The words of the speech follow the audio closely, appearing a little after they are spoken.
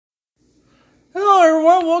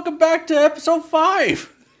everyone. Welcome back to episode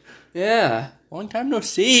 5. Yeah. Long time no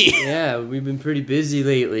see. Yeah, we've been pretty busy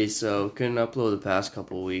lately, so couldn't upload the past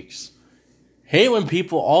couple of weeks. Hate when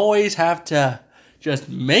people always have to just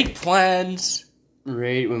make plans.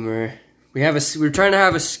 Right, when we're trying to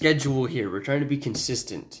have a schedule here. We're trying to be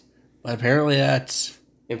consistent. But apparently that's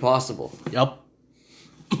Impossible. Yep.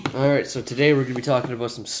 Alright, so today we're going to be talking about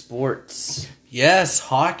some sports. Yes,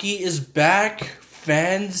 hockey is back.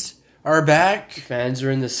 Fans are back. Fans are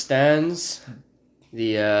in the stands.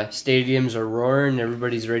 The stadiums are roaring.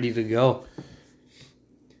 Everybody's ready to go.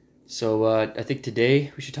 So I think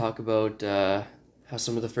today we should talk about how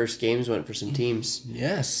some of the first games went for some teams.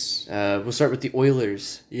 Yes. We'll start with the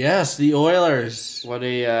Oilers. Yes, the Oilers. What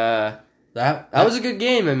a That was a good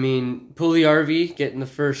game. I mean, Puljujärvi getting the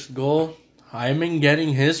first goal Hyman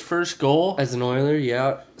getting his first goal. as an Oiler.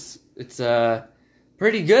 Yeah, it's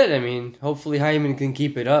pretty good. I mean, hopefully Hyman can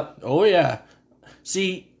keep it up. Oh, yeah.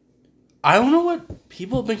 See, I don't know what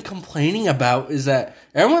people have been complaining about is that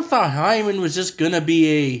everyone thought Hyman was just going to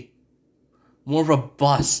be more of a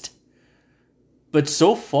bust. But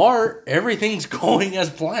so far, everything's going as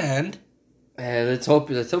planned. Let's hope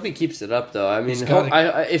he keeps it up, though. I mean,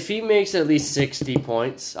 if he makes at least 60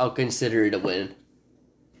 points, I'll consider it a win.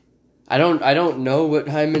 I don't know what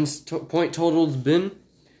Hyman's point total's been,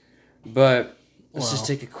 but let's just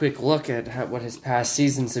take a quick look at what his past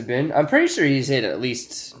seasons have been. I'm pretty sure he's hit at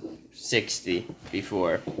least 60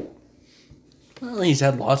 before. Well, he's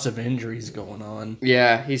had lots of injuries going on.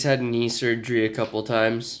 Yeah, he's had knee surgery a couple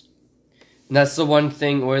times. And that's the one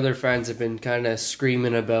thing Oiler fans have been kind of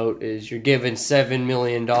screaming about is you're giving $7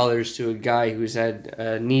 million to a guy who's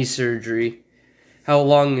had knee surgery. How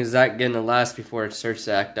long is that going to last before it starts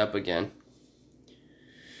to act up again?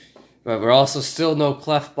 But we're also still no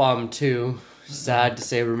Clefbaum too. Sad to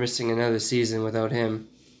say we're missing another season without him.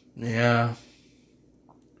 Yeah.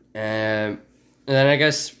 And then I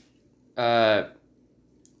guess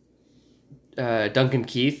Duncan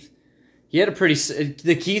Keith. He had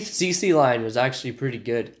the Keith CC line was actually pretty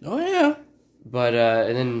good. Oh, yeah. But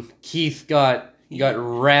and then Keith got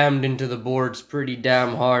rammed into the boards pretty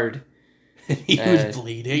damn hard. He was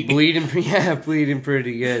bleeding. Bleeding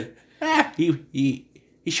pretty good. He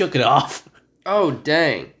shook it off. Oh,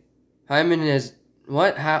 dang. Hyman has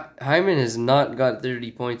not got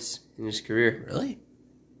 30 points in his career. Really?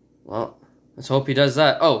 Well, let's hope he does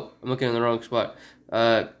that. Oh, I'm looking in the wrong spot.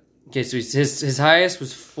 Okay, so his highest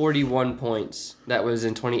was 41 points. That was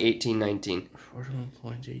in 2018-19. 41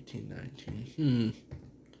 points, 18-19.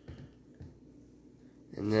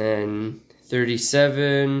 And then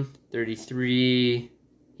 37, 33.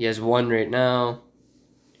 He has one right now.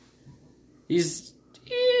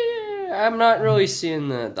 I'm not really seeing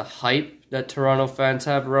the hype that Toronto fans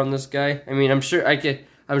have around this guy. I mean, I'm sure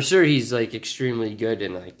he's like extremely good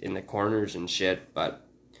in the corners and shit, but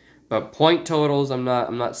point totals, I'm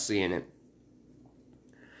not seeing it.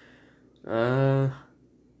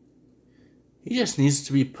 He just needs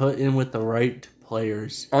to be put in with the right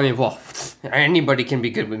players. I mean, well, anybody can be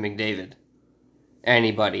good with McDavid.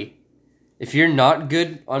 Anybody. If you're not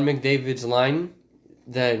good on McDavid's line,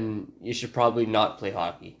 then you should probably not play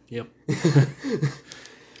hockey. Yep.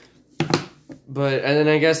 And then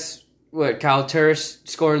I guess, Kyle Turris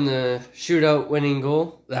scoring the shootout winning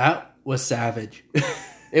goal? That was savage.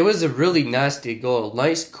 It was a really nasty goal.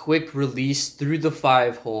 Nice quick release through the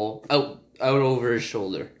 5-hole, out over his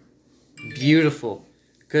shoulder. Beautiful.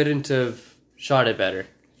 Couldn't have shot it better.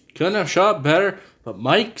 Couldn't have shot better, but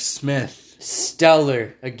Mike Smith.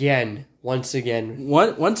 Stellar again. Once again.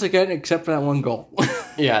 Once again, except for that one goal.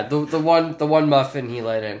 Yeah, the one muffin he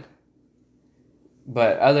let in.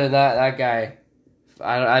 But other than that guy,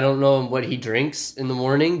 I don't know what he drinks in the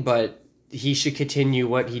morning, but he should continue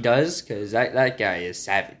what he does, because that guy is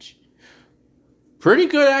savage. Pretty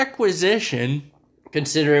good acquisition.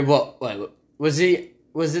 Considering what was it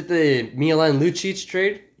the Milan Lucic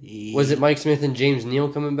trade? Was it Mike Smith and James Neal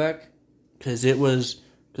coming back? Because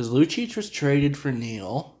Lucic was traded for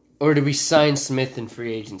Neal. Or did we sign Smith in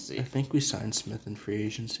free agency? I think we signed Smith in free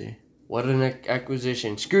agency. What an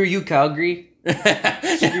acquisition. Screw you, Calgary.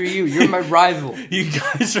 Screw you. You're my rival. You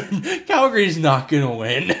guys Calgary's not going to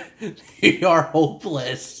win. They are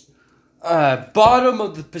hopeless. Bottom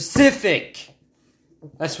of the Pacific.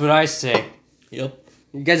 That's what I say. Yep.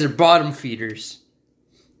 You guys are bottom feeders.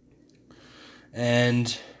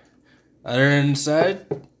 And other than that,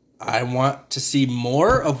 I want to see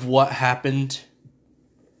more of what happened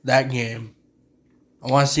that game.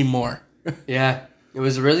 I want to see more. Yeah, it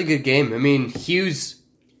was a really good game. I mean, Hughes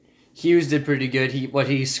did pretty good.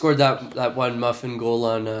 He scored that one muffin goal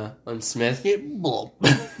on Smith. Yeah,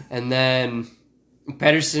 and then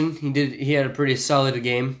Pedersen, he had a pretty solid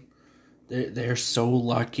game. They're so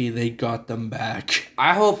lucky they got them back.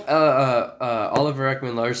 I hope Oliver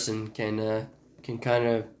Ekman-Larsson can kind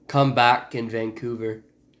of come back in Vancouver.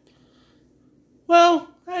 Well,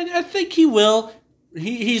 I think he will.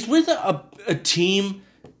 He's with a team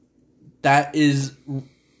that is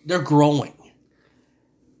they're growing.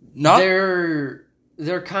 They're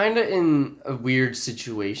kind of in a weird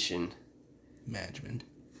situation. Management,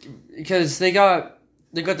 because they got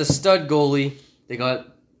the stud goalie, they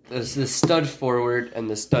got the stud forward, and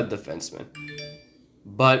the stud defenseman,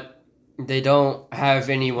 but they don't have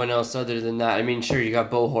anyone else other than that. I mean, sure, you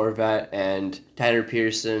got Bo Horvat and Tanner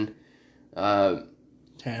Pearson, Tanev,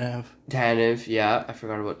 yeah, I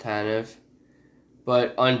forgot about Tanev.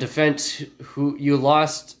 But on defense, who you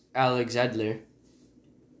lost Alex Edler.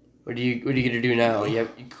 What are you gonna do now? You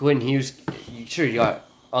have Quinn Hughes. Sure, you got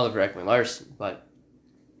Oliver Ekman-Larsson, but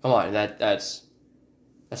come on, that's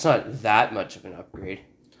not that much of an upgrade.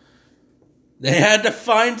 They had to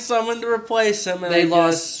find someone to replace him, and they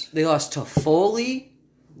lost Toffoli.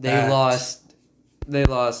 They lost.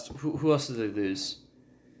 Who else did they lose?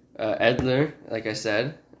 Edler, like I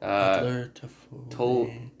said. Edler,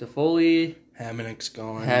 Toffoli. Hamonick's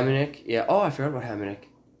gone. Hamonick, yeah. Oh, I forgot about Hamonick.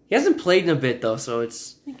 He hasn't played in a bit though, so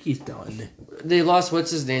it's. I think he's done. They lost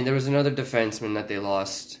what's his name? There was another defenseman that they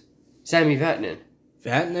lost. Sami Vatanen.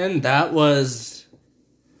 That was.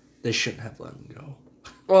 They shouldn't have let him go.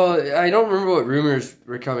 Well, I don't remember what rumors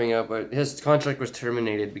were coming up, but his contract was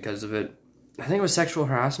terminated because of it. I think it was sexual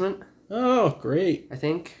harassment. Oh, great! I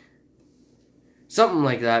think something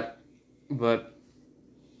like that. But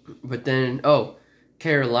then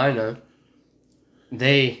Carolina.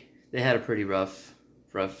 They had a pretty rough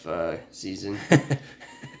season.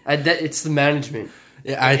 It's the management.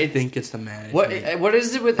 Yeah, I think it's the management. What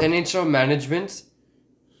is it with NHL management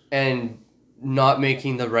and not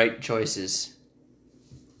making the right choices?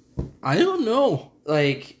 I don't know.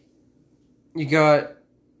 Like, you got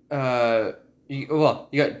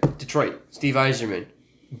Detroit, Steve Yzerman,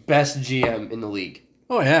 best GM in the league.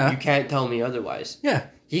 Oh yeah, you can't tell me otherwise. Yeah.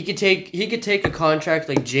 He could take a contract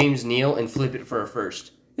like James Neal and flip it for a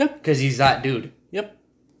first. Yep. Because he's that dude. Yep.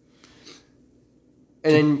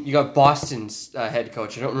 And then you got Boston's head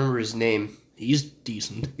coach. I don't remember his name. He's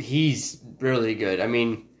decent. He's really good. I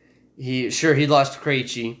mean, he lost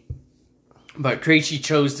Krejci, but Krejci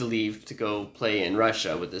chose to leave to go play in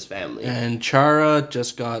Russia with his family. And Chara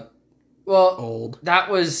just got old. That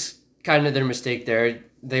was kind of their mistake there.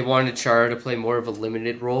 They wanted Chara to play more of a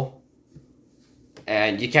limited role.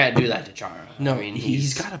 And you can't do that to Chara. No, I mean,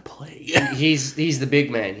 he's got to play. he's the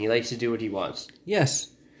big man. He likes to do what he wants. Yes.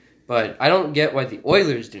 But I don't get why the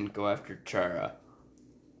Oilers didn't go after Chara.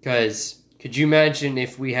 Because could you imagine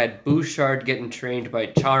if we had Bouchard getting trained by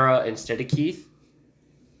Chara instead of Keith?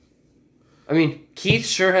 I mean, Keith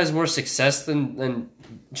sure has more success than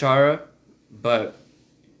Chara, but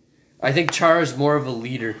I think Chara's more of a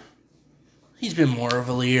leader. He's been more of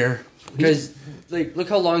a leader. Because, look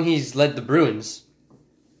how long he's led the Bruins.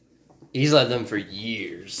 He's led them for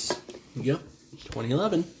years. Yep.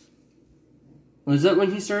 2011. Was that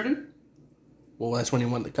when he started? Well, that's when he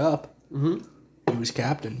won the cup. Mm-hmm. He was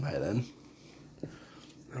captain by then.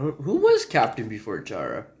 Who was captain before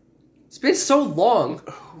Chara? It's been so long.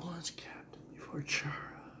 Who was captain before Chara?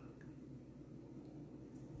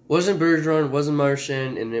 Wasn't Bergeron, wasn't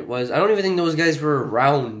Marchand, and it was... I don't even think those guys were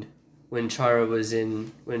around when Chara was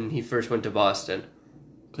when he first went to Boston.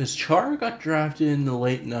 Because Chara got drafted in the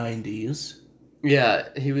late 90s. Yeah,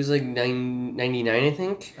 he was like 99, I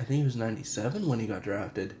think. I think he was 97 when he got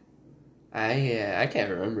drafted. I can't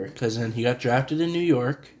remember. Because then he got drafted in New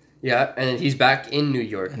York. Yeah, and he's back in New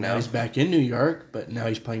York now. Now he's back in New York, but now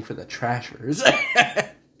he's playing for the Trashers.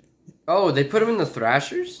 Oh, they put him in the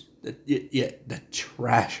Thrashers? The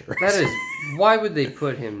Trashers. That is... Why would they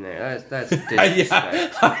put him there? That's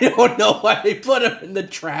disrespect. I don't know why they put him in the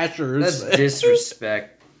Trashers. That's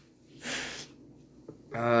disrespect.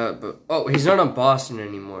 But he's not on Boston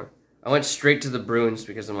anymore. I went straight to the Bruins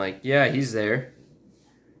because I'm like, yeah, he's there.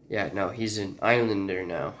 Yeah, no, he's an Islander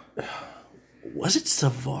now. Was it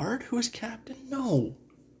Savard who was captain? No.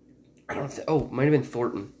 I don't think... Oh, might have been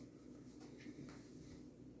Thornton.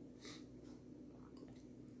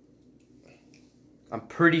 I'm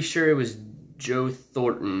pretty sure it was Joe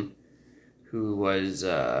Thornton who was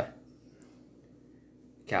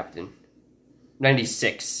captain.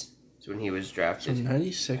 96 is when he was drafted. So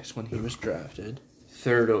 96 when he was drafted.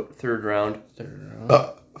 Third round.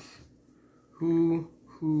 Who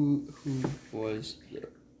was there?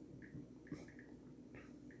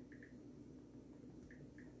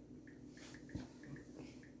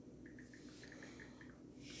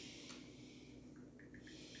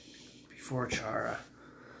 before Chara.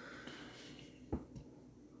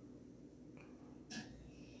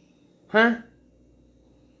 Huh?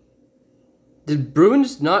 Did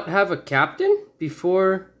Bruins not have a captain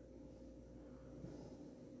before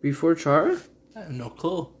Chara? I have no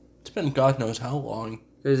clue. It's been God knows how long.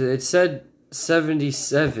 Because it said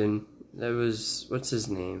 77. That was... What's his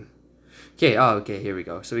name? Okay, here we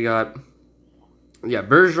go. So we got... Yeah,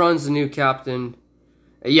 Bergeron's the new captain.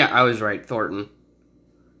 Yeah, I was right, Thornton.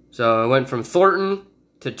 So I went from Thornton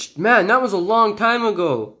to... Man, that was a long time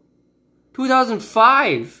ago.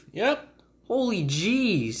 2005. Yep. Holy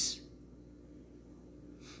jeez.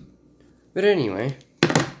 But anyway.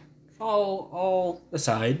 All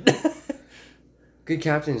aside. Good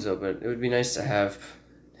captains, though, but it would be nice to have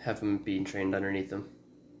them being trained underneath them.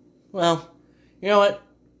 Well, you know what?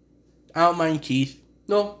 I don't mind Keith.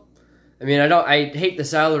 No. I mean, I hate the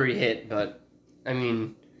salary hit, but, I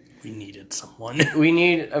mean... We needed someone. we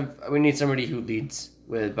need somebody who leads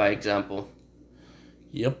by example.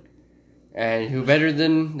 Yep. And who better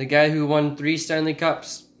than the guy who won 3 Stanley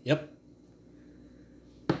Cups? Yep.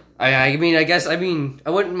 I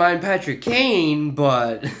wouldn't mind Patrick Kane,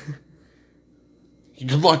 but...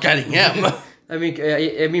 Good luck getting him. I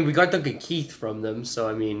mean, we got Duncan Keith from them, so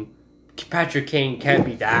I mean, Patrick Kane can't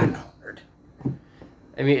be that hard.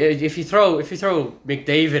 I mean, if you throw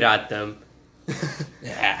McDavid at them,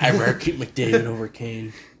 yeah, I'd rather keep McDavid over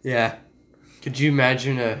Kane. Yeah, could you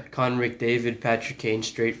imagine a Connor McDavid, Patrick Kane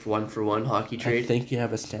straight for one hockey trade? I think you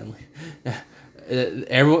have a Stanley.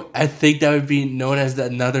 I think that would be known as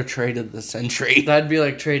another trade of the century. That'd be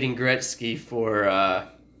like trading Gretzky for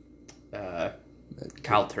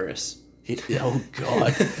Kyle Turris. Oh,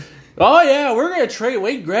 God. Oh, yeah, we're going to trade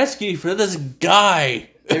Wayne Gretzky for this guy.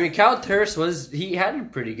 I mean, Kyle Turris he had a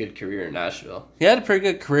pretty good career in Nashville. He had a pretty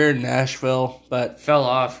good career in Nashville, but... Fell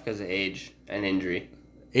off because of age and injury.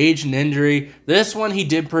 Age and injury. This one, he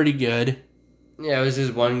did pretty good. Yeah, it was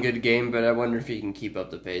his one good game, but I wonder if he can keep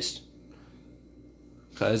up the pace.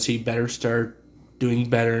 Because he better start doing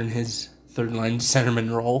better in his third-line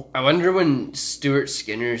centerman role. I wonder when Stuart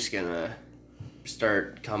Skinner's going to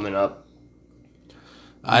start coming up.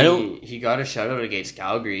 He got a shutout against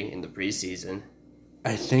Calgary in the preseason.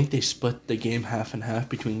 I think they split the game half and half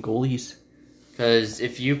between goalies. Because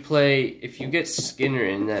if you get Skinner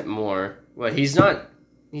in that more, well, he's not.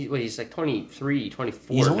 He's like 23,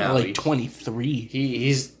 24 he's now. He's only like 23.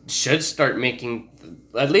 He should start making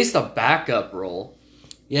at least a backup role.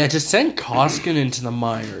 Yeah, just send Koskinen into the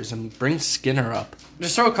minors and bring Skinner up.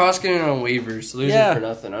 Just throw Koskinen on waivers. Lose it for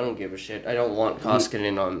nothing. I don't give a shit. I don't want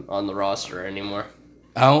Koskinen on the roster anymore.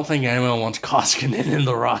 I don't think anyone wants Koskinen in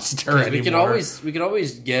the roster anymore. We could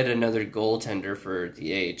always get another goaltender for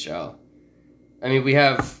the AHL. I mean, we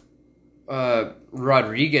have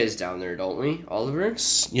Rodriguez down there, don't we? Oliver?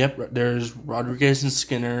 Yep, there's Rodriguez and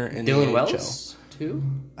Skinner and Dylan Wells too?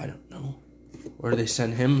 I don't know. Or they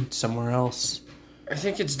send him somewhere else. I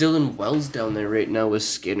think it's Dylan Wells down there right now with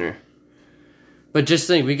Skinner. But just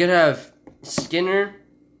think, we could have Skinner...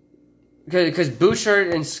 Because Bouchard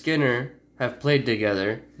and Skinner have played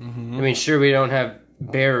together. Mm-hmm. I mean, sure, we don't have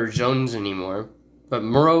Bear or Jones anymore. But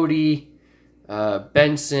Marody,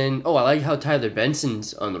 Benson... Oh, I like how Tyler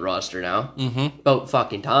Benson's on the roster now. Mm-hmm. About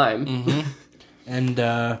fucking time. Mm-hmm.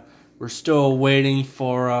 And we're still waiting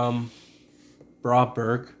for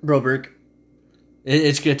Broberg.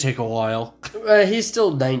 It's going to take a while. He's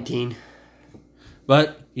still 19.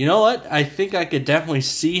 But you know what? I think I could definitely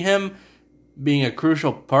see him being a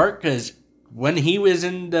crucial part because when he was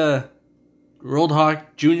in the World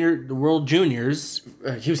Juniors...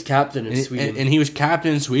 he was captain in Sweden. And he was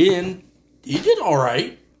captain in Sweden. He did all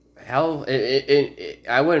right. Hell,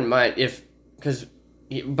 I wouldn't mind if... Because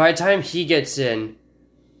by the time he gets in,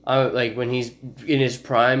 like when he's in his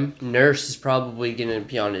prime, Nurse is probably going to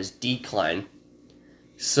be on his decline.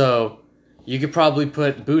 So, you could probably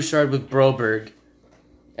put Bouchard with Broberg,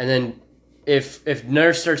 and then if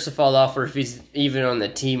Nurse starts to fall off, or if he's even on the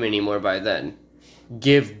team anymore by then,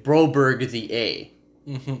 give Broberg the A.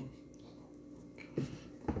 Mm-hmm.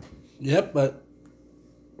 Yep, but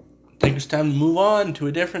I think it's time to move on to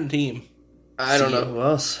a different team. I don't know who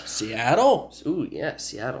else. Seattle. Ooh, yeah,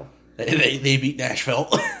 Seattle. They beat Nashville,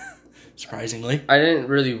 surprisingly. I didn't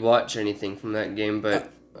really watch anything from that game,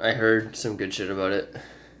 but... I heard some good shit about it.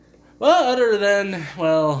 Well, other than,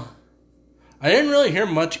 I didn't really hear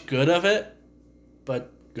much good of it,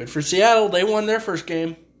 but good for Seattle. They won their first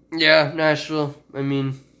game. Yeah, Nashville. I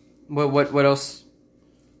mean, what else?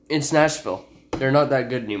 It's Nashville. They're not that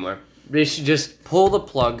good anymore. They should just pull the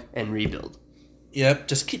plug and rebuild. Yep,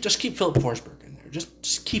 just keep Philip Forsberg in there.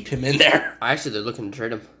 Just keep him in there. Actually, they're looking to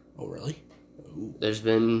trade him. Oh, really? There's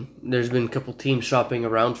been a couple teams shopping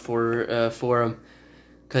around for him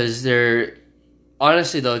because they're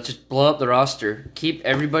honestly though just blow up the roster. Keep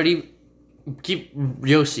Yossi.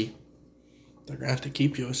 They're gonna have to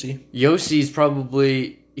keep Yossi.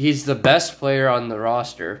 Yossi's he's the best player on the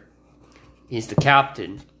roster. He's the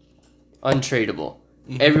captain, untradeable.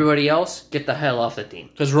 Mm-hmm. Everybody else, get the hell off the team.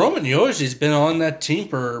 Because Roman Yossi's been on that team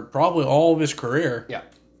for probably all of his career. Yeah,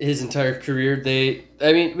 his entire career.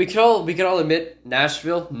 We could all admit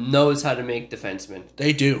Nashville knows how to make defensemen.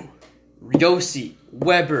 They do. Yossi,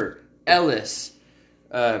 Weber, Ellis,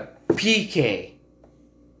 PK.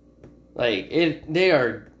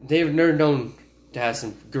 They're known to have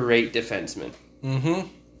some great defensemen. Mm-hmm.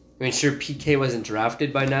 I mean, sure, PK wasn't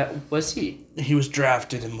drafted by was he? He was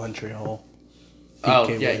drafted in Montreal.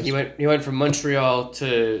 PK he went from Montreal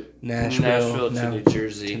to Nashville to New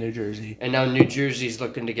Jersey. And now New Jersey's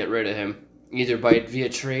looking to get rid of him, either via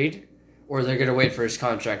trade, or they're going to wait for his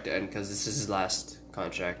contract to end, because this is his last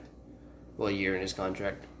contract. Well, a year in his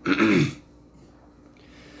contract.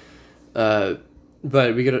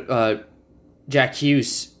 But we got Jack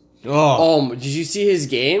Hughes. Oh, did you see his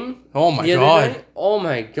game? Oh my god! Night? Oh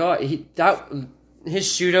my god! His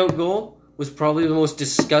shootout goal was probably the most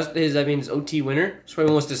disgusting. His OT winner was probably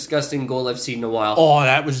the most disgusting goal I've seen in a while. Oh,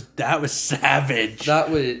 that was savage.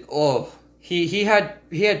 He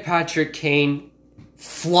had Patrick Kane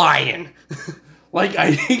flying.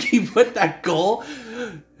 I think he put that goal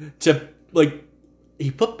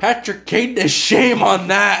he put Patrick Kane to shame on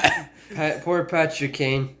that. Poor Patrick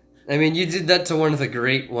Kane. I mean, you did that to one of the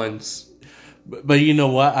great ones. But you know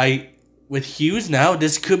what? With Hughes now,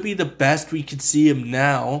 this could be the best we could see him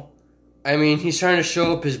now. I mean, he's trying to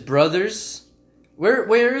show up his brothers.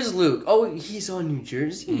 Where is Luke? Oh, he's on New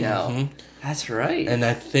Jersey now. Mm-hmm. That's right. And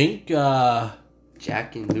I think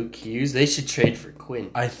Jack and Luke Hughes, they should trade for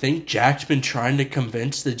Quinn. I think Jack's been trying to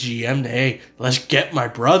convince the GM, hey, let's get my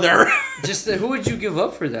brother. Who would you give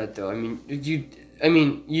up for that, though?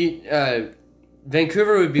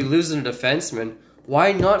 Vancouver would be losing a defenseman.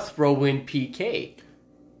 Why not throw in PK?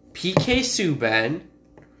 PK Subban,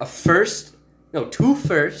 2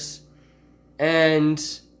 firsts,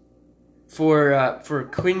 and for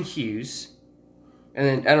Quinn Hughes, and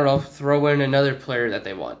then I don't know, throw in another player that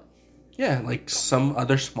they want. Yeah, some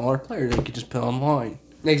other smaller player they could just put on line.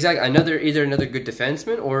 Exactly, either another good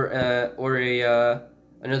defenseman or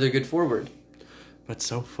another good forward. But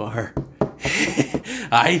so far,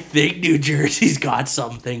 I think New Jersey's got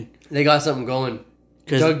something. They got something going.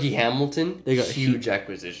 Dougie Hamilton, they got huge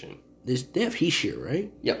acquisition. They have Hischier,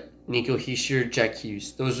 right? Yep. Nico Hischier, Jack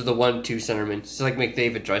Hughes. Those are the 1-2 centermen. It's like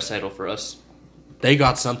McDavid, Draisaitl for us. They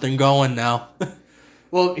got something going now.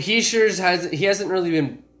 Well, he hasn't really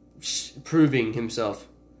been proving himself.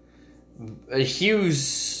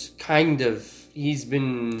 Hughes, kind of. He's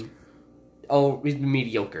been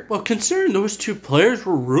mediocre. Well, considering those two players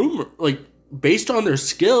were rumored, based on their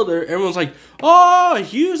skill, everyone's like, oh,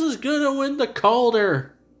 Hughes is gonna win the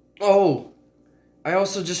Calder. Oh, I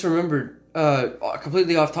also just remembered,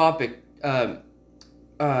 completely off topic, Jack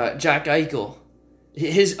Eichel.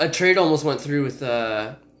 A trade almost went through with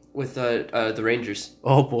the Rangers.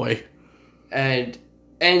 Oh boy. And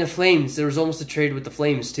the Flames. There was almost a trade with the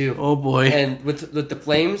Flames too. Oh boy. And with the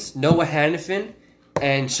Flames, Noah Hanifin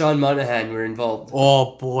and Sean Monahan were involved.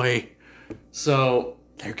 Oh boy. So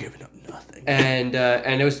they're giving up nothing. And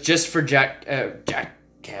it was just for Jack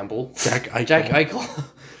Campbell. Jack Eichel. Jack Eichel.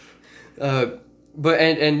 But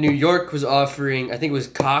New York was offering, I think it was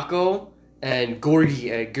Kakko and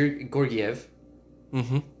Gorgiev.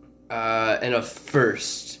 Mm-hmm. And a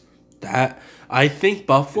first. I think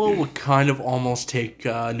Buffalo would kind of almost take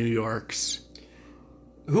New York's.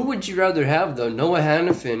 Who would you rather have, though? Noah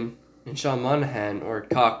Hanifin and Sean Monahan, or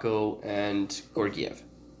Kakko and Gorgiev?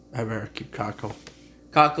 I'd rather keep Kakko.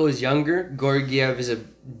 Kakko is younger. Gorgiev is a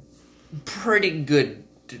pretty good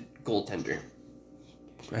goaltender.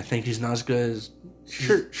 I think he's not as good as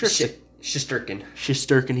Shesterkin.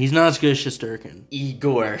 Shesterkin. He's not as good as Shesterkin.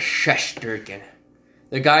 Igor Shesterkin.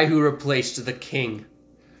 The guy who replaced the King.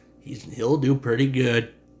 He'll do pretty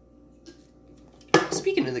good.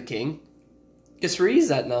 Speaking of the King, guess where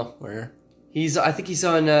he's at now? Where? I think he's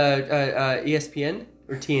on ESPN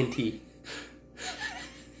or TNT.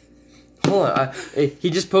 Hold on,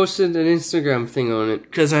 he just posted an Instagram thing on it.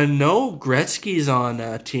 Because I know Gretzky's on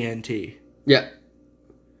TNT. Yeah.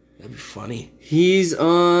 That'd be funny. He's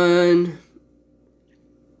on...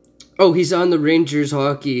 Oh, he's on the Rangers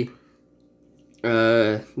hockey.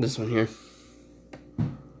 This one here.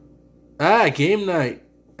 Game night.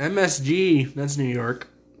 MSG. That's New York.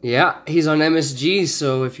 Yeah, he's on MSG,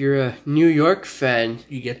 so if you're a New York fan,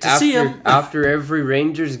 you get to see him. After every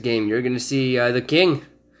Rangers game, you're going to see the King.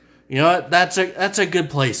 You know what? That's a good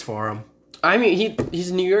place for him. I mean, he's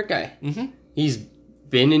a New York guy. Mm-hmm. He's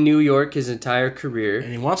been in New York his entire career.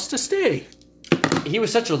 And he wants to stay. He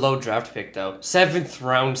was such a low draft pick, though. 7th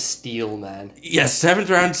round steal, man. Yes, 7th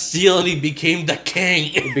round steal, and he became the King.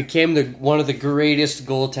 He became one of the greatest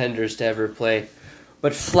goaltenders to ever play.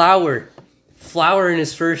 But Flower in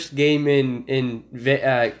his first game in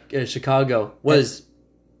Chicago was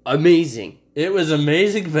amazing. It was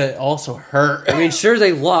amazing, but also hurt. I mean, sure,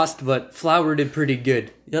 they lost, but Flower did pretty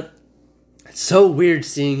good. Yep. It's so weird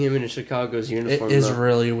seeing him in a Chicago's uniform. It is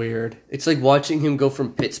really weird. It's like watching him go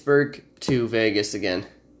from Pittsburgh to Vegas again.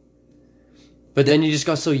 But then you just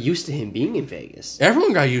got so used to him being in Vegas.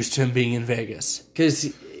 Everyone got used to him being in Vegas.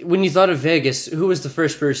 Because when you thought of Vegas, who was the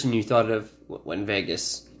first person you thought of when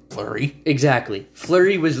Vegas? Fleury. Exactly.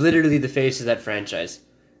 Fleury was literally the face of that franchise.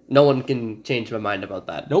 No one can change my mind about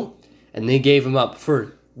that. Nope. And they gave him up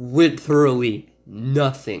for literally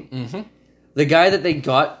nothing. Mm-hmm. The guy that they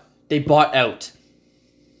got, they bought out.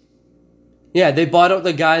 Yeah, they bought out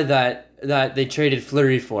the guy that they traded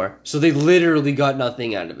Fleury for. So they literally got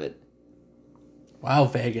nothing out of it. Wow,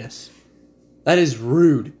 Vegas. That is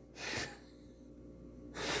rude.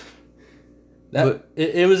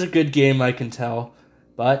 It was a good game, I can tell.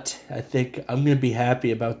 But I think I'm going to be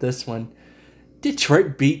happy about this one.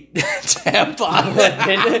 Detroit beat Tampa.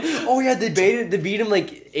 Oh, yeah, they beat him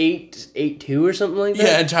like 8-2 or something like that?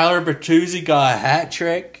 Yeah, and Tyler Bertuzzi got a hat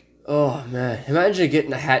trick. Oh, man. Imagine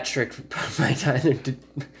getting a hat trick by Tyler.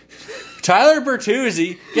 Tyler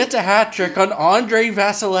Bertuzzi gets a hat trick on Andrei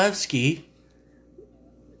Vasilevsky.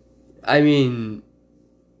 I mean,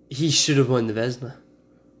 he should have won the Vezina.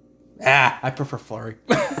 I prefer Fleury.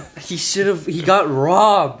 He got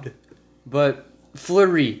robbed. But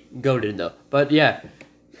Fleury goated though. But yeah,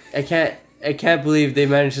 I can't believe they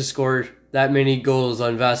managed to score that many goals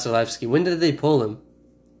on Vasilevsky. When did they pull him?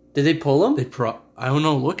 Did they pull him? I don't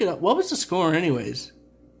know. Look it up. What was the score anyways?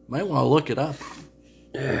 Might want to look it up.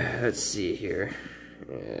 Let's see here.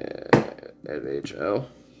 NHL.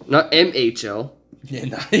 Not MHL.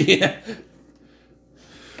 Yeah.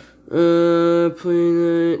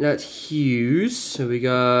 That's Hughes. So we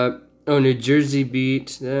got New Jersey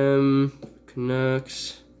beat them.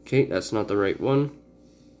 Canucks. Okay, that's not the right one.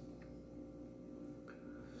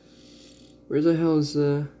 Where the hell is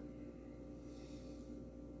the?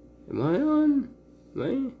 Am I on? Am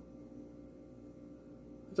I?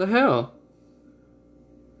 What the hell?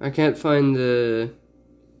 I can't find the.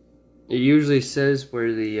 It usually says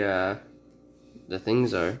where the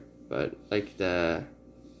things are, but like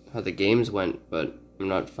how the games went, but I'm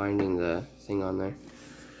not finding the thing on there.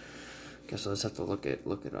 Guess I'll just have to look it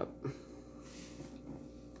up.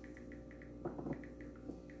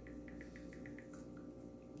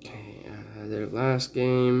 Okay, their last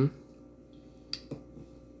game.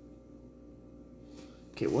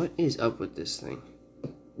 Okay, what is up with this thing?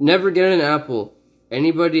 Never get an Apple.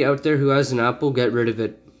 Anybody out there who has an Apple, get rid of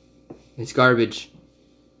it. It's garbage.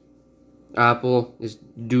 Apple is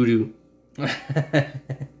doo-doo.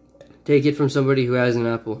 Take it from somebody who has an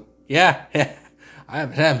Apple. Yeah. I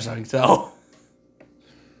have a Samsung, so.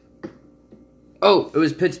 Oh, it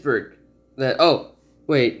was Pittsburgh.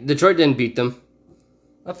 Wait, Detroit didn't beat them.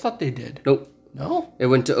 I thought they did. Nope. No? It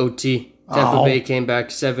went to OT. Tampa Bay came back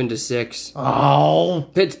 7-6. Oh.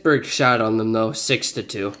 Pittsburgh shot on them though,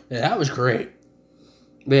 6-2. Yeah, that was great.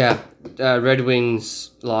 But yeah, Red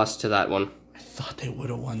Wings lost to that one. I thought they would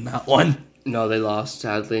have won that one. No, they lost,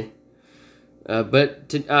 sadly. But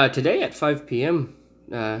today at 5 p.m.,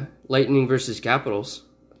 Lightning versus Capitals.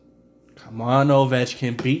 Come on,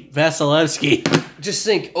 Ovechkin, beat Vasilevsky. Just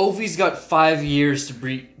think, Ovi's got 5 years to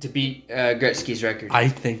beat Gretzky's record. I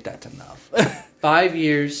think that's enough. 5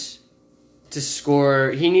 years to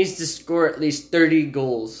score. He needs to score at least 30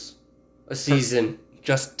 goals a season.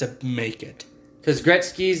 Just to make it. Because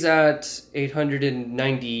Gretzky's at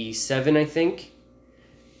 897, I think.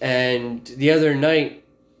 And the other night,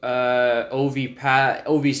 Ovi's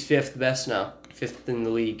 5th best now. 5th in the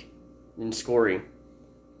league in scoring.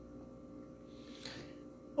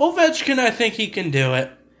 Ovechkin, I think he can do it.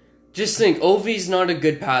 Just think, Ovi's not a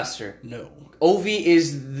good passer. No. Ovi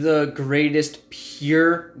is the greatest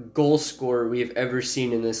pure goal scorer we have ever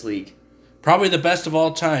seen in this league. Probably the best of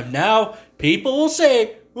all time. Now, people will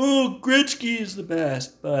say, oh, Gretzky is the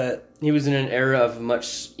best, but... He was in an era of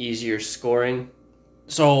much easier scoring.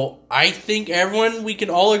 So, I think we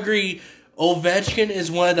can all agree, Ovechkin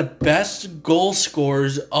is one of the best goal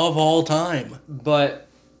scorers of all time. But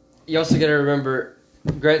you also got to remember,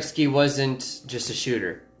 Gretzky wasn't just a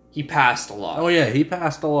shooter. he passed a lot. Oh, yeah, he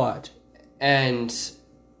passed a lot. And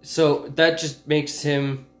so that just makes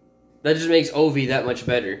Ovi that much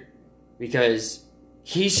better. Because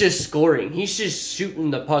he's just scoring. He's just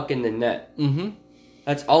shooting the puck in the net. Mm-hmm.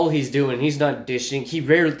 That's all he's doing. He's not dishing.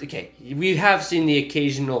 We have seen the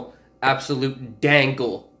occasional absolute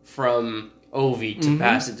dangle from Ovi to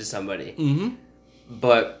pass it to somebody. Mm-hmm.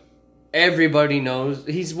 But everybody knows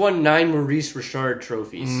he's won 9 Maurice Richard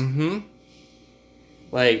trophies. Mm-hmm.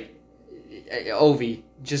 Like, Ovi,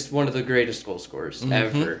 just one of the greatest goal scorers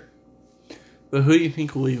ever. But who do you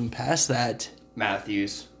think will even pass that?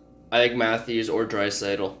 Matthews. I think Matthews or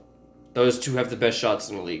Draisaitl. Those two have the best shots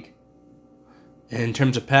in the league. In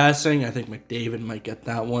terms of passing, I think McDavid might get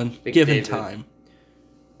that one. Give him time.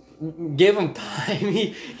 Give him time.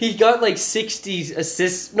 He got like 60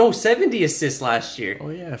 assists. No, 70 assists last year. Oh,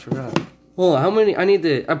 yeah, I forgot. Well, how many?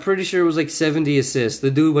 I'm pretty sure it was like 70 assists.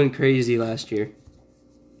 The dude went crazy last year.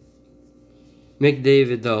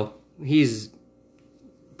 McDavid, though, he's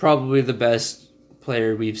probably the best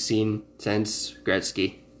player we've seen since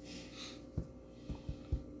Gretzky.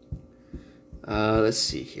 Let's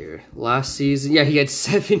see here. Last season, he had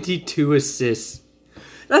 72 assists.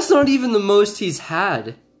 That's not even the most he's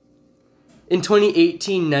had. In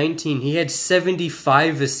 2018-19, he had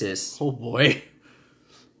 75 assists. Oh, boy.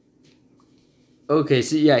 Okay,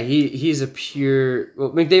 so he's a pure...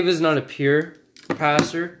 Well, McDavid's not a pure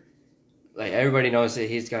passer. Like, everybody knows that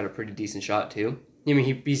he's got a pretty decent shot, too. I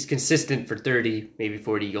mean, he's consistent for 30, maybe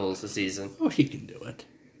 40 goals a season. Oh, he can do it.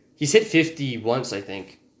 He's hit 50 once, I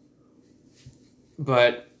think.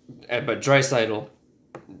 But Draisaitl...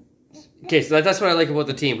 Okay, so that's what I like about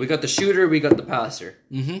the team. We got the shooter, we got the passer.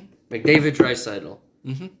 Mm-hmm. McDavid, Draisaitl.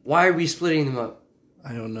 Mm-hmm. Why are we splitting them up?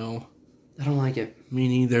 I don't know. I don't like it. Me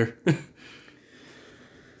neither.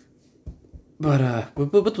 But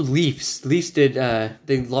the Leafs? The Leafs did,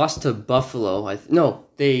 they lost to Buffalo.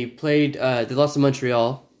 They lost to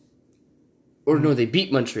Montreal. Or no, they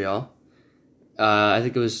beat Montreal. I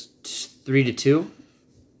think it was 3-2.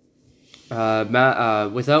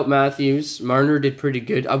 Without Matthews, Marner did pretty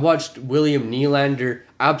good. I watched William Nylander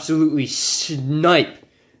absolutely snipe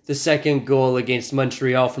the second goal against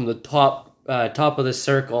Montreal from the top of the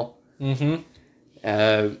circle.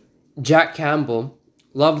 Mm-hmm. Jack Campbell,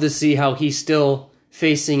 love to see how he's still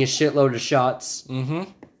facing a shitload of shots. Mm-hmm.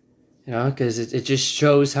 You know, because it just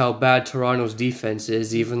shows how bad Toronto's defense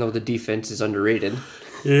is, even though the defense is underrated.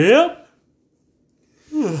 Yep.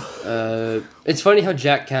 It's funny how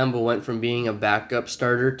Jack Campbell went from being a backup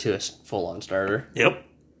starter to a full-on starter. Yep.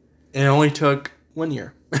 It only took 1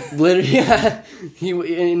 year. Literally,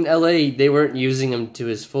 in LA, they weren't using him to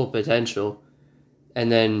his full potential. And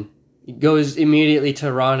then he goes immediately to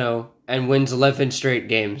Toronto and wins 11 straight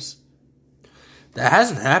games. That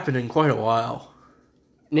hasn't happened in quite a while.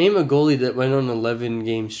 Name a goalie that went on an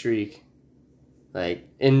 11-game streak, like,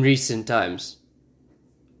 in recent times.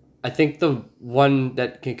 I think the one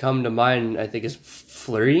that can come to mind, I think, is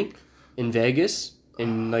Fleury in Vegas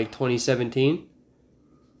in, like, 2017.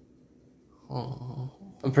 Oh.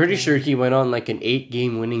 I'm pretty sure he went on, like, an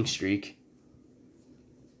 8-game winning streak.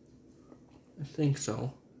 I think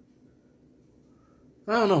so.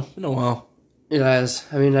 I don't know. It's been a while. It has.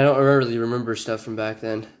 I mean, I don't really remember stuff from back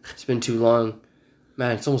then. It's been too long.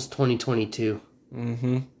 Man, it's almost 2022.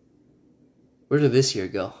 Mm-hmm. Where did this year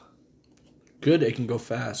go? Good, it can go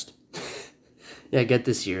fast. Yeah, get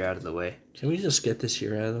this year out of the way. Can we just get this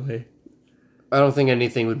year out of the way? I don't think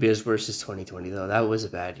anything would be as worse as 2020, though. That was a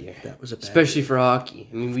bad year. That was a bad Especially year. for hockey.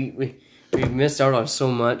 I mean, we missed out on so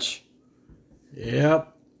much.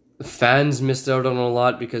 Yep. The fans missed out on a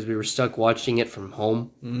lot because we were stuck watching it from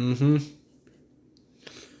home. Mm-hmm.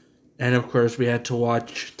 And, of course, we had to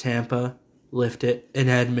watch Tampa lift it in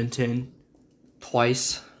Edmonton.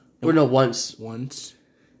 Twice. Or no, once. Once.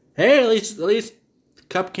 Hey, at least the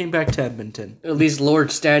cup came back to Edmonton. At least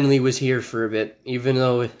Lord Stanley was here for a bit, even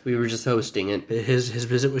though we were just hosting it. His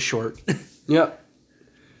visit was short. Yep.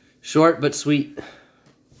 Short but sweet.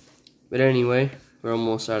 But anyway, we're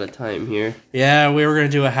almost out of time here. Yeah, we were going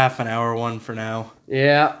to do a half an hour one for now.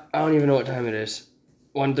 Yeah, I don't even know what time it is.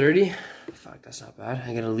 1:30? Fuck, that's not bad.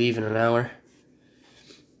 I gotta leave in an hour.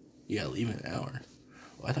 Yeah, leave in an hour.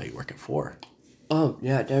 Well, I thought you work at 4. Oh,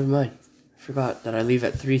 yeah, never mind. I forgot that I leave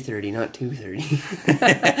at 3:30, not 2:30.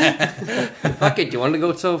 Fuck it, do you want to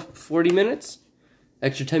go till 40 minutes?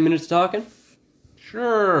 Extra 10 minutes talking?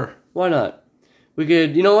 Sure. Why not? We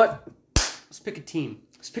could, you know what? Let's pick a team.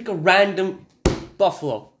 Let's pick a random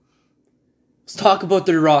Buffalo. Let's talk about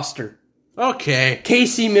their roster. Okay.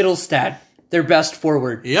 Casey Middlestad, their best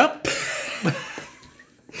forward. Yep.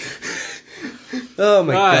 Oh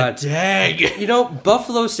my God. Dang. You know,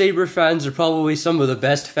 Buffalo Sabre fans are probably some of the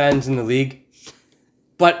best fans in the league.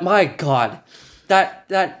 But my God,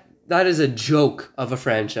 that is a joke of a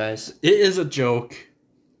franchise. It is a joke.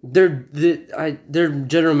 Their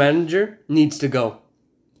general manager needs to go.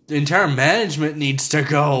 The entire management needs to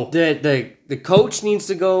go. The coach needs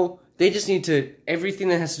to go. They just need to, everything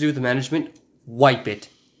that has to do with the management, wipe it.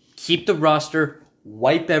 Keep the roster,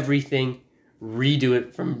 wipe everything, redo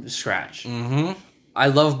it from scratch. Mm-hmm. I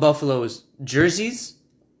love Buffalo's jerseys.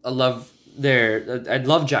 I love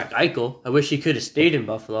Jack Eichel. I wish he could have stayed in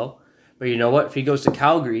Buffalo. But you know what? If he goes to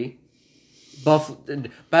Calgary,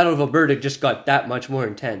 Battle of Alberta just got that much more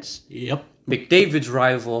intense. Yep. McDavid's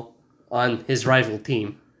rival on his rival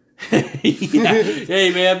team. Yeah.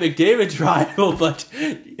 Hey man, McDavid's rival, but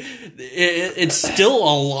it's still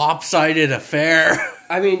a lopsided affair.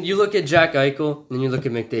 I mean, you look at Jack Eichel and you look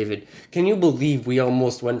at McDavid. Can you believe we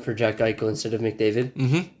almost went for Jack Eichel instead of McDavid?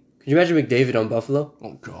 Mm-hmm. Could you imagine McDavid on Buffalo?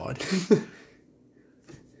 Oh God.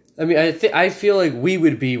 I mean, I feel like we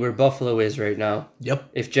would be where Buffalo is right now.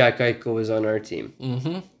 Yep. If Jack Eichel was on our team.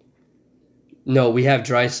 Mm-hmm. No, we have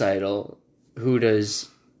Draisaitl, who does.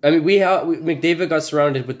 I mean, McDavid got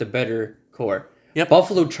surrounded with the better core. Yep.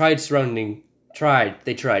 Buffalo tried.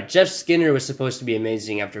 They tried. Jeff Skinner was supposed to be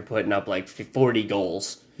amazing after putting up like 40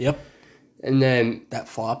 goals. Yep. And then that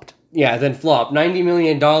flopped. Yeah, then flopped. $90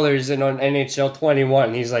 million and on NHL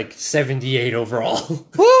 21. He's like 78 overall.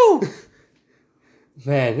 Woo!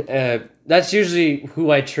 Man, that's usually who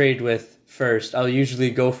I trade with first. I'll usually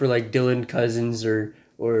go for like Dylan Cousins or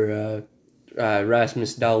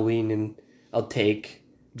Rasmus Dahlin, and I'll take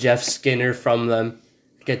Jeff Skinner from them.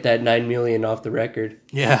 Get that $9 million off the record.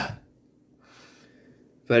 Yeah.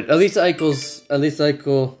 But at least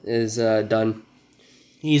Eichel is done.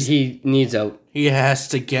 He needs out. He has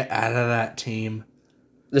to get out of that team.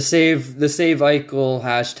 The save Eichel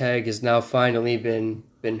hashtag has now finally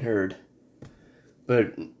been heard.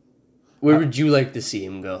 But where would you like to see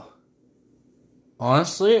him go?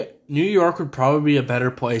 Honestly, New York would probably be a better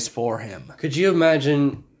place for him. Could you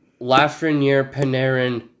imagine Lafreniere,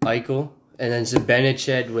 Panarin, Eichel, and then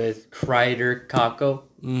Zibanejad with Kreider, Kakko?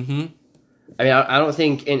 Mm-hmm. I mean, I don't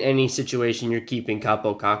think in any situation you're keeping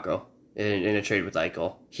Capo Kakko in a trade with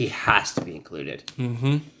Eichel. He has to be included.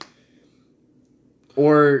 Mm-hmm.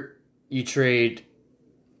 Or you trade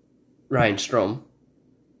Ryan Strome.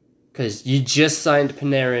 Because you just signed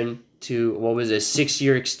Panarin to,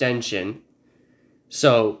 6-year extension.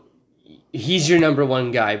 So, he's your number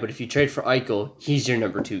one guy. But if you trade for Eichel, he's your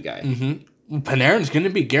number two guy. Mm-hmm. Panarin's going to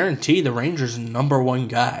be guaranteed the Rangers' number one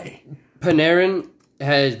guy. Panarin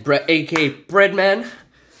has, a.k.a. Breadman,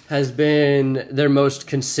 has been their most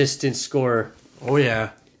consistent scorer. Oh,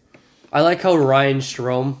 yeah. I like how Ryan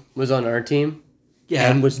Strome was on our team. Yeah.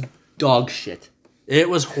 And was dog shit. It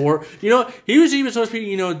was horrible. You know, he was even supposed to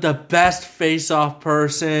be, the best face-off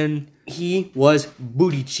person. He was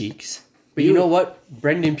booty cheeks. But you know what?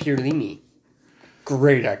 Brendan Pierlini.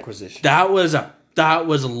 Great acquisition. That was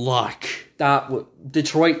luck.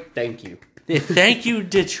 Detroit, thank you. Thank you,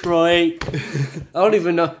 Detroit. I don't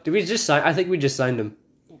even know. Did we just sign? I think we just signed him.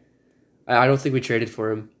 I don't think we traded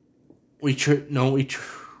for him. We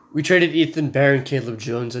traded Ethan Bear and Caleb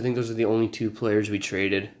Jones. I think those are the only two players we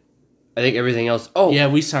traded. I think everything else... Oh! Yeah,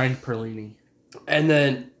 we signed Perlini. And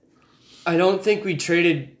then, I don't think we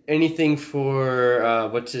traded anything for,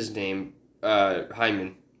 what's his name?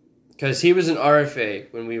 Hyman. Because he was an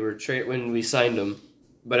RFA when we signed him.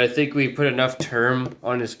 But I think we put enough term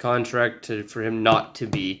on his contract for him not to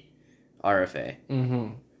be RFA. Mm-hmm.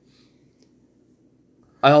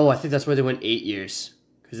 Oh, I think that's why they went 8 years.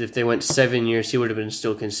 Because if they went 7 years, he would have been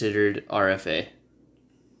still considered RFA.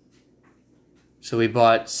 So we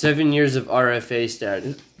bought 7 years of RFA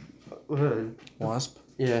status. Wasp?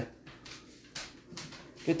 Yeah.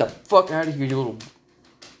 Get the fuck out of here, you little...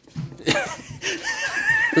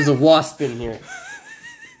 There's a wasp in here.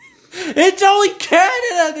 It's only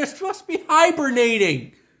Canada! They're supposed to be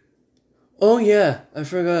hibernating! Oh yeah, I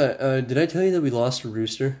forgot. Did I tell you that we lost a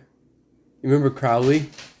rooster? You remember Crowley?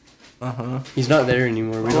 Uh-huh. He's not there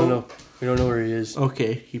anymore. We don't know. We don't know where he is.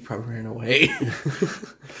 Okay, he probably ran away.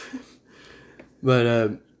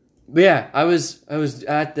 But yeah, I was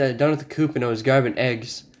down at the coop and I was grabbing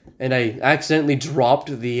eggs, and I accidentally dropped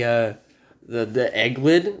the egg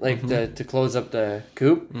lid to close up the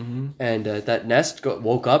coop, and that nest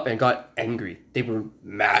woke up and got angry. They were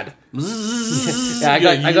mad. I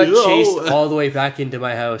got chased all the way back into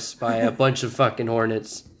my house by a bunch of fucking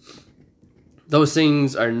hornets. Those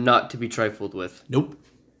things are not to be trifled with. Nope.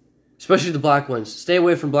 Especially the black ones. Stay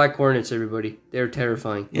away from black hornets, everybody. They're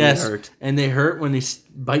terrifying. Yes, they hurt. And they hurt when they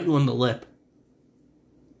bite you on the lip.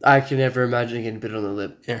 I can never imagine getting bit on the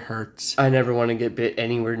lip. It hurts. I never want to get bit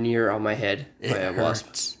anywhere near on my head by a wasp.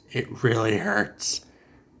 Hurts. It really hurts.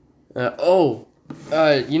 You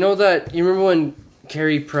know that? You remember when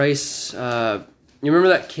Carey Price? You remember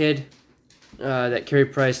that kid that Carey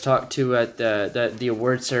Price talked to at the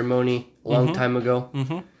award ceremony a long time ago?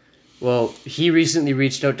 Mm-hmm. Well, he recently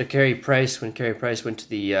reached out to Carey Price when Carey Price went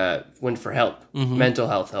to went for help, mental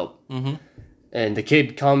health help. Mm-hmm. And the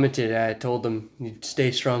kid commented, I told him,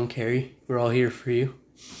 "Stay strong, Carey. We're all here for you."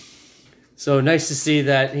 So nice to see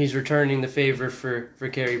that he's returning the favor for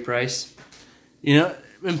Carey Price. You know,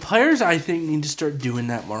 and players, I think, need to start doing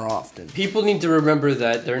that more often. People need to remember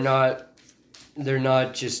that they're not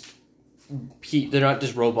just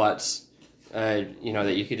robots. You know,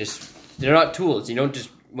 that you could just, they're not tools. You don't just,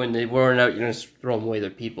 when they worn out, you don't just throw them away. They're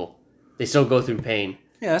people. They still go through pain.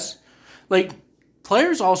 Yes. Like,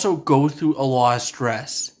 players also go through a lot of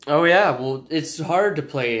stress. Oh yeah, well, it's hard to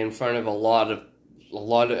play in front of a lot of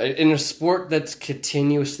in a sport that's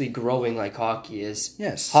continuously growing like hockey is.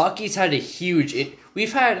 Yes. Hockey's had a huge.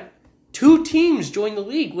 We've had 2 teams join the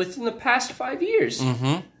league within the past 5 years.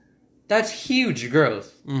 Mm-hmm. That's huge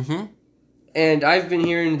growth. Mm-hmm. And I've been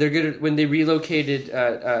hearing they're good when they relocated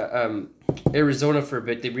Arizona for a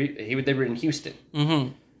bit. They were in Houston.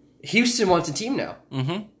 Mm-hmm. Houston wants a team now.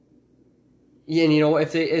 Mm-hmm. Yeah, and you know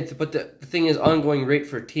but the thing is, ongoing rate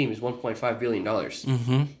for a team is $1.5 billion.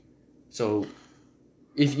 Mm-hmm. So,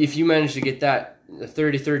 if you manage to get that, the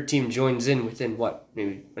 33rd team joins in within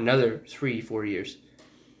maybe another 3-4 years.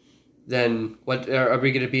 Then what are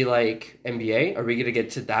we going to be like NBA? Are we going to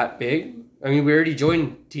get to that big? I mean, we already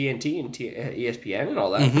joined TNT and ESPN and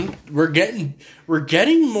all that. Mm-hmm. We're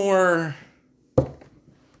getting more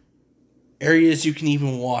areas you can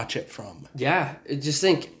even watch it from. Yeah, just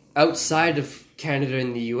think outside of Canada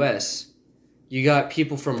and the US, you got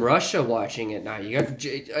people from Russia watching it now. You got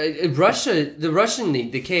Russia, the Russian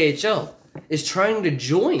league, the KHL, is trying to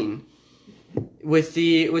join with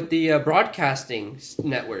the broadcasting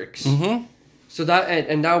networks. Mm-hmm. So that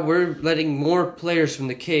and now we're letting more players from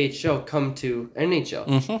the KHL come to NHL.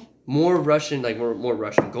 Mm-hmm. More Russian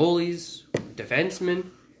goalies,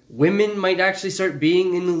 defensemen, women might actually start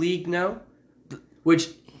being in the league now. Which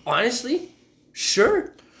honestly,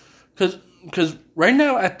 sure, because right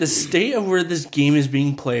now at the state of where this game is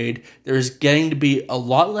being played, there's getting to be a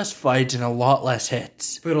lot less fights and a lot less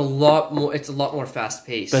hits. But a lot more. It's a lot more fast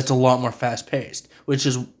paced. But it's a lot more fast paced, which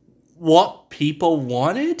is what people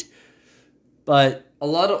wanted. But a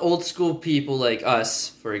lot of old school people like us,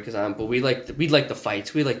 for example, we like the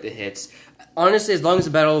fights, we like the hits. Honestly, as long as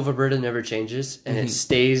the Battle of Alberta never changes and it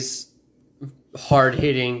stays hard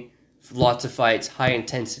hitting, lots of fights, high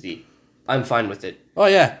intensity, I'm fine with it. Oh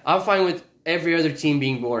yeah, I'm fine with every other team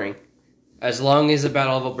being boring, as long as the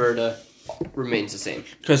Battle of Alberta remains the same.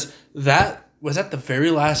 Because that was at the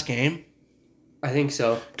very last game. I think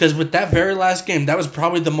so. Because with that very last game, that was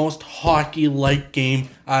probably the most hockey-like game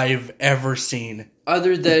I've ever seen.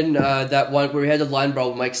 Other than that one where we had the line brawl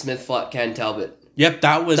with Mike Smith fought Ken Talbot. Yep,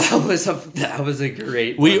 that was a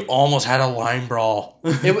great one. We one. almost had a line brawl.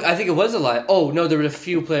 I think it was a line. Oh no, there were a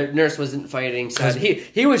few players. Nurse wasn't fighting. So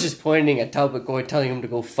he was just pointing at Talbot, telling him to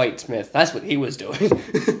go fight Smith. That's what he was doing.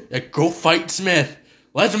 Go fight Smith.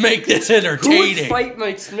 Let's make this entertaining. Who would fight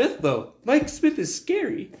Mike Smith though? Mike Smith is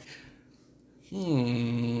scary.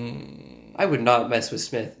 I would not mess with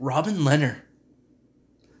Smith. Robin Lehner.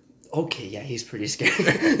 Okay, yeah, he's pretty scary.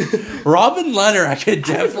 Robin Lehner, I could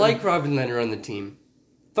definitely... I would like Robin Lehner on the team.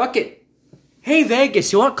 Fuck it. Hey,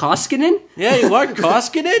 Vegas, you want Koskinen? Yeah, you want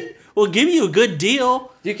Koskinen? We'll give you a good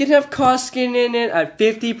deal. You can have Koskinen at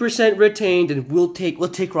 50% retained, and we'll take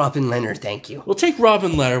Robin Lehner, thank you. We'll take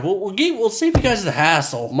Robin Lehner. We'll save you guys the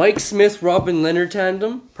hassle. Mike Smith, Robin Lehner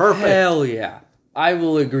tandem? Perfect. Hell yeah. I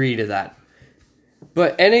will agree to that.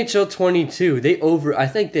 But NHL 22, I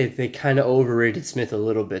think they kind of overrated Smith a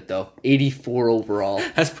little bit though. 84 overall.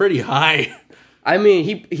 That's pretty high. I mean,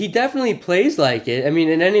 he definitely plays like it. I mean,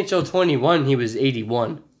 in NHL 21 he was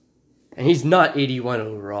 81. And he's not 81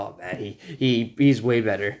 overall, man. He's way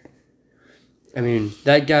better. I mean,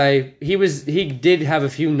 that guy, he did have a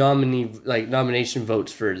few nomination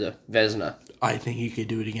votes for the Vezina. I think he could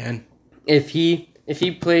do it again. If he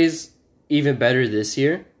plays even better this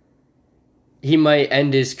year, he might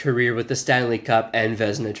end his career with the Stanley Cup and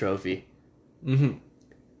Vezina Trophy. Mm-hmm.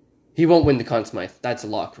 He won't win the Conn Smythe. That's a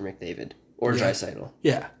lock for McDavid or Draisaitl.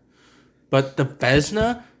 Yeah. But the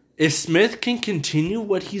Vezina, if Smith can continue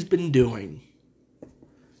what he's been doing,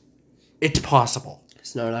 it's possible.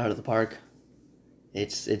 It's not out of the park. I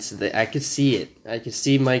could see it. I could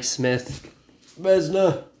see Mike Smith.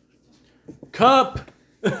 Vezina. Cup.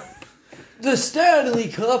 The Stanley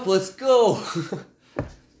Cup, let's go.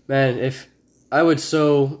 Man, if I would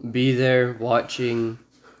so be there watching,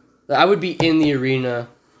 I would be in the arena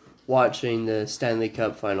watching the Stanley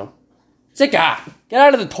Cup final. Zika, get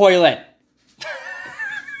out of the toilet.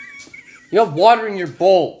 You have water in your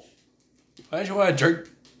bowl. Why don't you want to drink?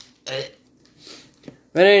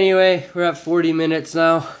 But anyway, we're at 40 minutes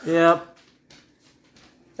now. Yep.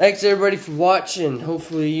 Thanks everybody for watching.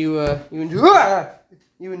 Hopefully you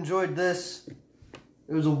enjoyed this.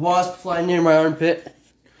 There was a wasp flying near my armpit.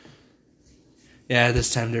 Yeah,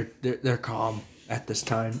 this time they're calm at this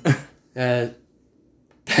time. I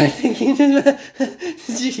think he did.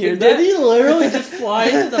 Did you hear that? Did he literally just fly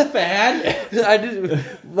into the fan? I did.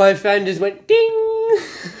 My fan just went ding.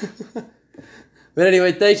 But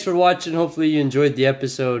anyway, thanks for watching. Hopefully you enjoyed the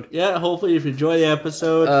episode. Yeah, hopefully if you enjoy the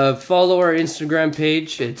episode. Follow our Instagram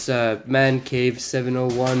page. It's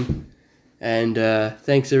mancave701. And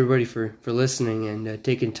thanks everybody for listening and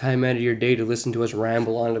taking time out of your day to listen to us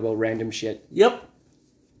ramble on about random shit. Yep.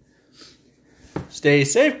 Stay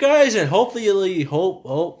safe, guys, and hopefully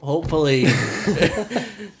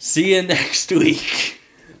see you next week.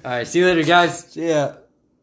 All right, see you later, guys. See ya.